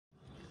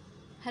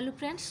Hello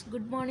friends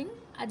good morning.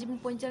 आज मुझे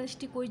 45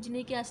 T quiz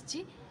नहीं कि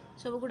आसी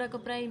सब गुड़ाक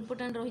प्राय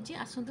इंपोर्टाट रही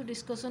आसतु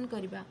डिस्कसन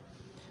करवा।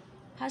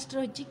 फास्ट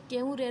रही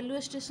केउ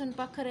रेलवे स्टेशन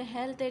पाखरे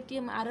हेल्थ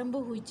एटीएम आरंभ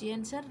होईची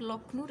आंसर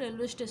लखनऊ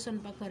रेलवे स्टेशन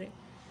पाखरे।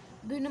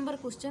 2 नंबर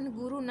क्वेश्चन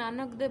गुरु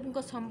नानक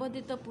देव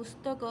संबंधित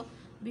पुस्तक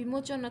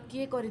विमोचन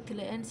किए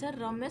करथिले answer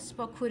Ramesh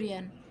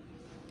पोखरियान।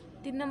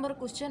 3 number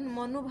question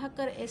Manu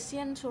Bhaker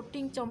Asian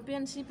shooting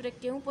championship रे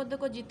केउ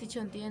पदक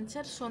जीति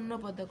आंसर स्वर्ण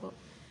पदक।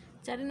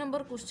 4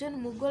 नंबर क्वेश्चन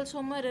मुगल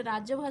समय रे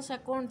राजभाषा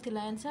कौन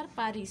थिला answer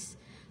Paris.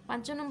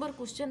 5 number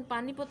question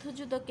Panipat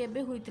युद्ध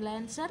केबे हुईथिला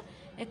आंसर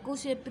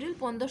 21 एप्रिल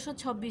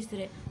 1526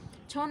 रे।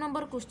 6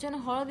 नंबर क्वेश्चन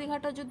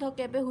हलदीघाट युद्ध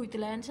केबे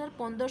हुईथिला आंसर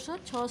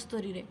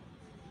 1576 रे।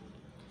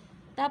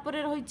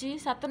 तापरे रहिछि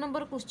 7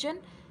 नंबर क्वेश्चन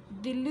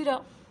दिल्ली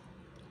रो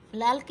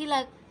लाल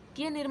किला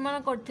किए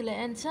निर्माण करथिले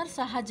आंसर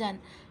शाहजहां।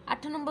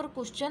 8 नंबर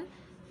क्वेश्चन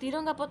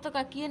तिरंगा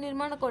पताका किए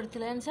निर्माण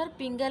करथिले आंसर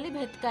पिंगाली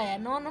भेटकाया।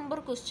 9 नंबर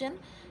क्वेश्चन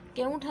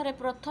केउठारे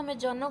प्रथमे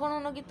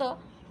जनगणन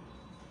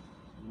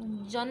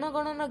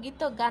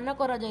गीत गान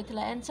करा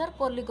जायथिला आंसर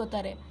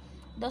कलिकता रे।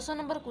 10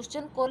 नंबर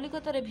क्वेश्चन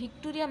कलिकता रे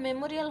विक्टोरिया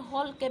मेमोरियल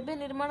हॉल केबे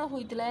निर्माण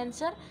होइतिला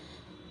आंसर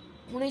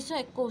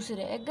 1921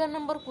 रे। 11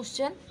 नंबर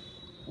क्वेश्चन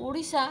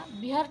ओडिशा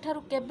बिहार ठारू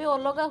केबे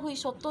अलगा हुई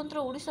स्वतंत्र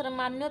ओडिशा रे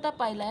मान्यता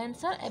पाइला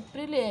आंसर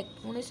एप्रिल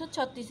 1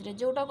 1936 रे,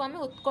 जोटा को आमे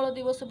उत्कल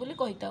दिवस बोली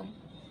कहिताम।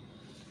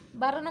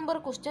 12 नंबर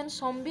क्वेश्चन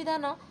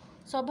संविधान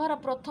सभार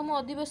प्रथम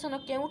अधिवेशन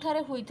केउठारे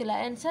हुईथिला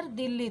आंसर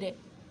दिल्ली रे।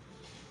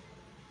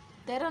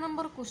 13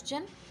 नंबर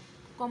क्वेश्चन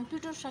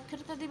कंप्यूटर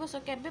साक्षरता दिवस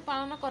केबे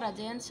पालन करा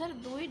जाय आंसर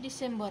 2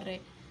 डिसेम्बर रे।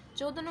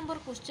 14 नंबर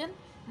क्वेश्चन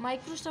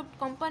माइक्रोसॉफ्ट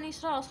कंपनी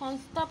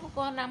संस्थापक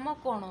नाम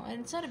कौन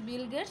आंसर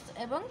बिल गेट्स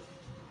एवं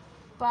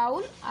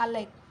पाउल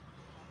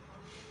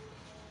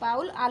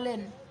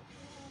आलेन।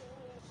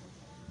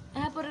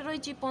 यहाँ पर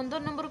रही 15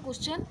 नंबर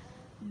क्वेश्चन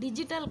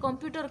डिजिटल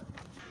कंप्यूटर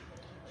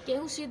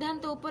केउ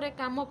सिद्धांत उपरे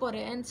काम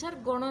करे आंसर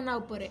गणना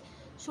उपरे।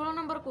 16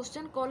 नंबर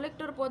क्वेश्चन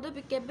कलेक्टर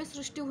पदवी केबे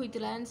सृष्टि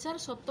होइतिला आंसर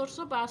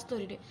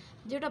 1772 रे,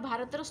 जेटा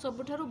भारतर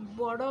सबुठारु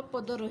बड़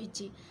पद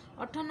रही।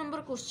 18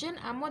 नंबर क्वेश्चन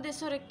आम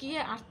देश रे किए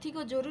आर्थिक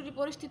जरूरी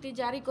परिस्थिति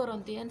जारी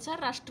करती आंसर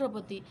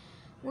राष्ट्रपति।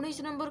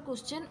 19 नंबर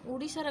क्वेश्चन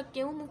ओडिशार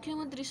केउ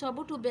मुख्यमंत्री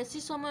सबुठु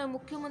बेसी समय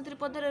मुख्यमंत्री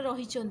पद रे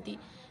रहिचंती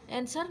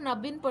आंसर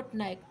नवीन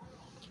पट्टनायक।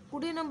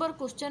 20 नंबर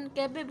क्वेश्चन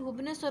केबे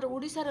भुवनेश्वर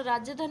ओडिशार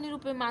राजधानी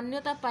रूपे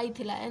मान्यता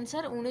पाइथिला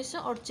आंसर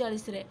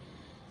 1948 रे।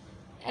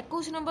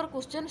 21 नंबर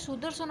क्वेश्चन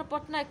सुदर्शन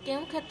पट्टनायक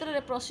केउ क्षेत्र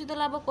में प्रसिद्ध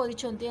लाभ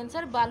करिसंती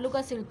आंसर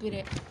बालुका शिल्पी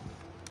रे।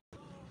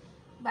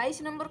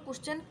 22 नंबर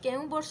क्वेश्चन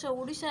केउ वर्ष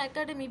ओडिशा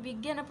एकेडमी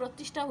विज्ञान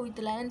प्रतिष्ठा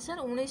होइतिला आंसर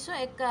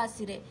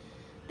 1981 रे।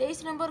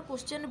 23 नंबर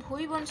क्वेश्चन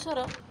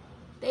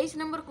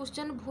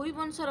भूई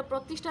वंशर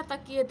प्रतिष्ठाता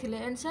किए थिले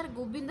answer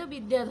Govind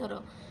Vidyadhar.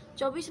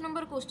 24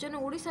 number question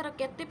ओडिशार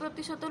केते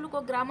प्रतिशत लोक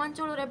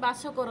ग्रामांचल रे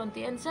बास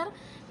करती आंसर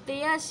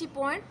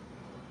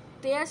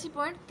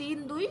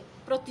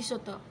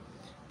 83.32%।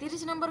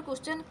 30 नंबर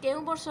क्वेश्चन केउ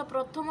वर्ष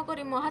प्रथम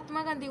करी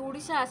महात्मा गांधी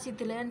ओडिशा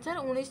आसीथिले आंसर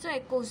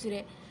 1921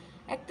 रे।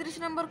 31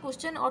 नंबर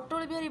क्वेश्चन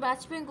अटल बिहारी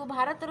वाजपेयी को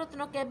भारत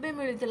रत्न केबे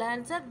मिलिथिला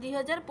आंसर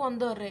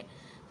 2015 रे।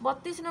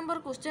 32 नंबर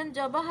क्वेश्चन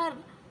जवाहर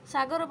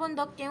सागर बंध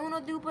केउ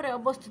नदी उपरे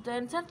अवस्थित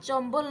आंसर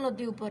चंबल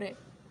नदी उपरे।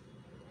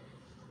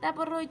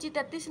 तापर रही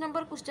 33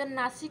 नंबर क्वेश्चन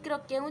नासिक रो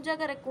केउ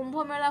जगह कुंभ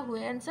मेला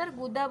हुए आंसर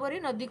गोदावरी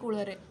नदी कूल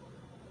रे।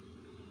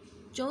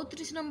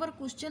 34 नंबर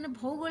क्वेश्चन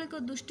भौगोलिक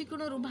दृष्टिकोण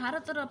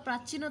भारतर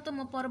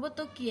प्राचीनतम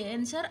पर्वत किए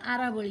आंसर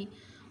आरावली।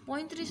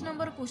 35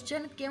 नंबर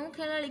क्वेश्चन केउ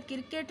खेलाड़ी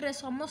क्रिकेट रे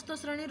समस्त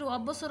श्रेणी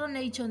अवसर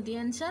नहीं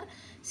answer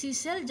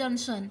सिसेल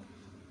Johnson.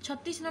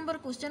 36 number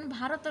question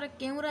Bharat रे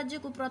केउ राज्य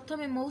को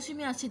प्रथमे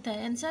मौसुमी आसी था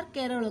आंसर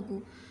केरल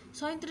को।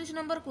 37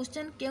 नंबर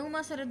क्वेश्चन केउ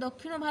मासरे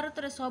दक्षिण भारत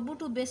रे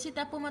सबुठु बेसी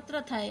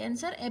तापमात्रा थाए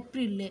आंसर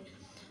एप्रिल ले।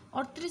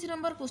 38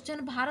 नंबर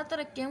क्वेश्चन भारत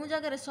रे केउ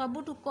जगह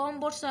सबुठु कम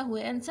वर्षा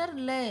हुए आंसर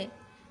ले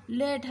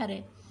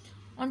ठारे।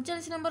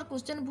 39 नंबर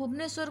क्वेश्चन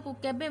भुवनेश्वर को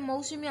केबे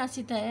मौसुमी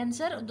आसी था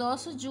आंसर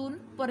 10 जून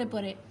परे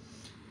परे।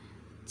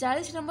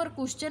 40 नंबर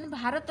क्वेश्चन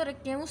भारत रे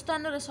केउ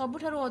स्थान रे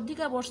सबुठारु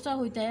अधिका वर्षा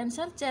होइता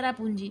आंसर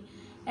चेरापुंजी।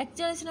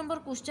 41 नंबर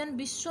क्वेश्चन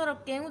विश्वर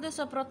केउ देश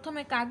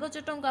प्रथमे कागज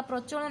टंका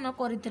प्रचलन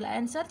करिथिला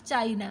आंसर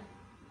चाइना।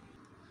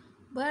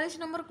 42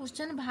 नंबर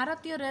क्वेश्चन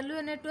भारतीय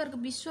रेलवे नेटवर्क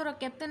विश्वर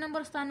केते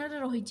नंबर स्थान रे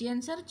रहिछि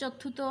आंसर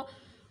चतुर्थ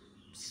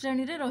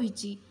श्रेणी रे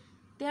रहिछि।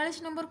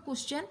 43 नंबर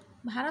क्वेश्चन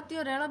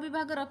भारतीय रेल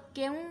विभाग रो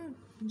केउ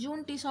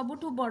जोनटी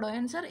सबुठु बड़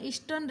answer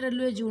eastern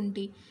railway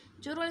जोनटी।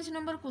 44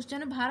 number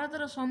question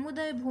भारतर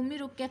समुदाय भूमि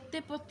रो केते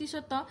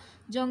प्रतिशत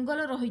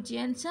जंगल रहिछि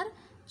आंसर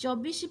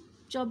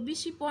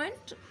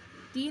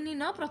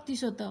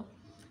 24.39%।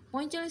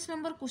 45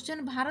 नंबर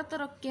क्वेश्चन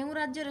भारतर केउ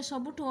राज्य रे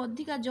सबुठु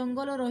अधिका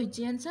जंगल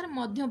रहिछि आंसर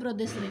मध्य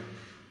प्रदेश रे।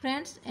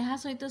 फ्रेंड्स ଏହା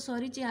ସହିତ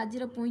ସରିଛି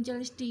ଆଜିର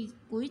 45ଟି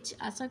କ୍ୱିଜ୍।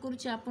 आशा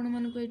କରୁଛି ଆପଣ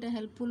ମାନଙ୍କୁ ଏଇଟା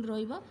ହେଲ୍पफुल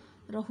ରହିବ।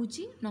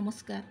 ରହୁଛି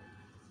ନମସ୍କାର।